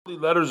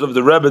Letters of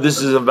the Rebbe.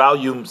 This is in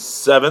volume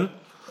 7,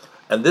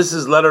 and this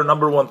is letter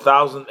number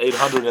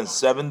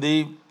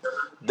 1870,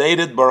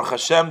 dated Baruch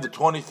Hashem, the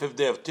 25th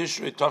day of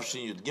Tishrei,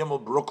 Tafshin Yud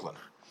Gimel, Brooklyn.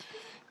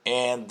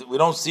 And we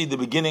don't see the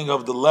beginning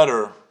of the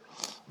letter,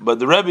 but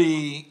the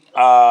Rebbe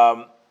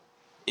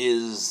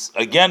is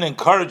again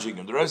encouraging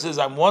him. The Rebbe says,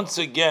 "I'm once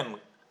again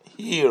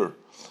here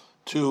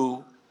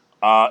to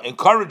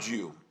encourage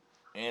you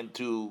and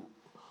to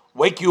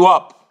wake you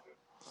up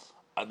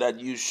that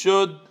you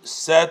should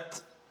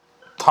set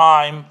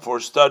time for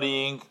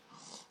studying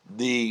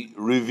the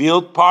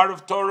revealed part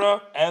of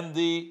Torah and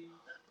the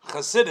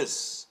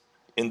Chassidus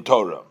in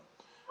Torah.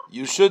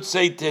 You should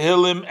say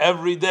Tehillim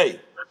every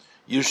day.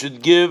 You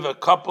should give a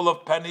couple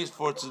of pennies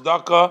for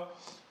tzedakah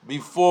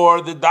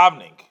before the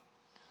davening.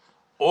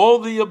 All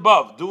the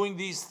above, doing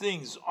these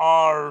things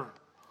are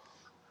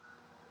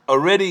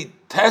already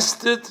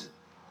tested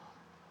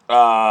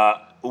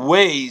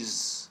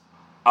ways.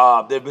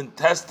 They've been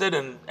tested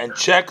and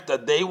checked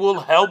that they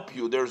will help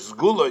you. There's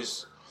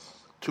gulos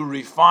to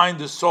refine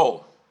the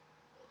soul.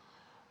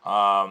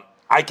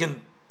 I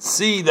can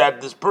see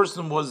that this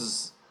person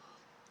was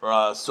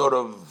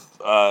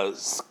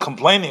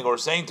complaining or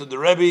saying to the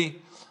Rebbe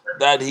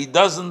that he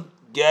doesn't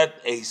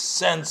get a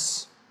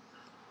sense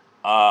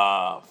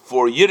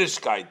for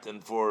Yiddishkeit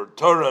and for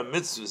Torah and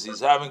mitzvahs.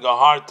 He's having a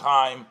hard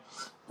time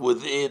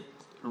with it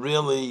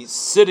really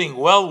sitting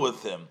well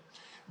with him.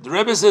 The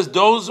Rebbe says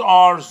those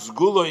are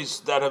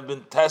zgulos that have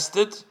been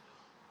tested,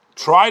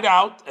 tried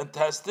out and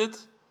tested,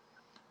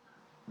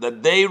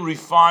 that they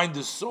refine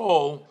the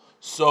soul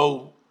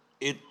so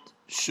it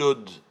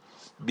should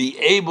be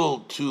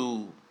able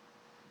to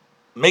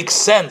make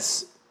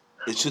sense.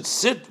 It should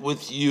sit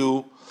with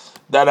you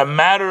that a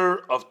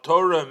matter of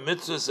Torah and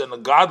mitzvahs and a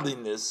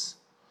godliness,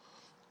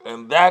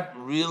 and that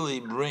really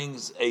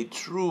brings a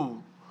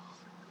true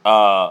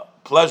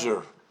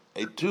pleasure,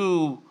 a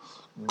true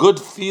good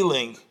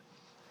feeling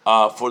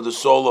for the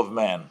soul of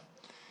man.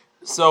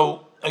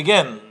 So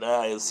again,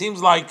 it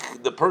seems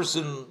like the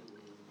person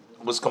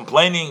was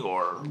complaining,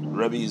 or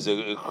Rebbe is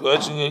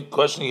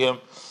questioning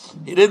him.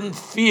 He didn't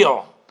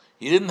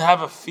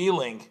have a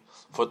feeling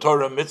for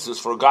Torah and mitzvahs,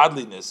 for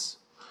godliness.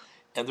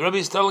 And the Rebbe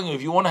is telling him,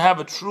 if you want to have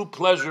a true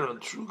pleasure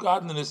and true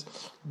godliness,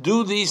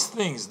 do these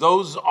things.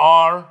 Those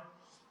are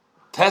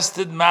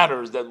tested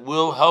matters that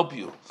will help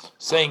you.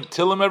 Saying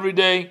Tillim every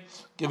day,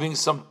 giving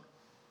some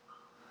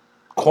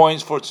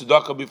coins for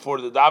tzedakah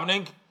before the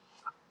davening,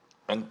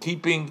 and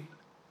keeping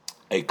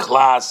a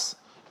class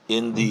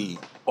in the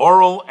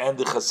oral and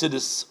the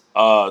Chassidus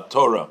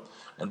Torah,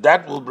 and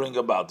that will bring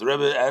about. The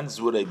Rebbe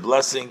ends with a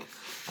blessing.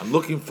 I'm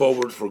looking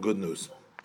forward for good news.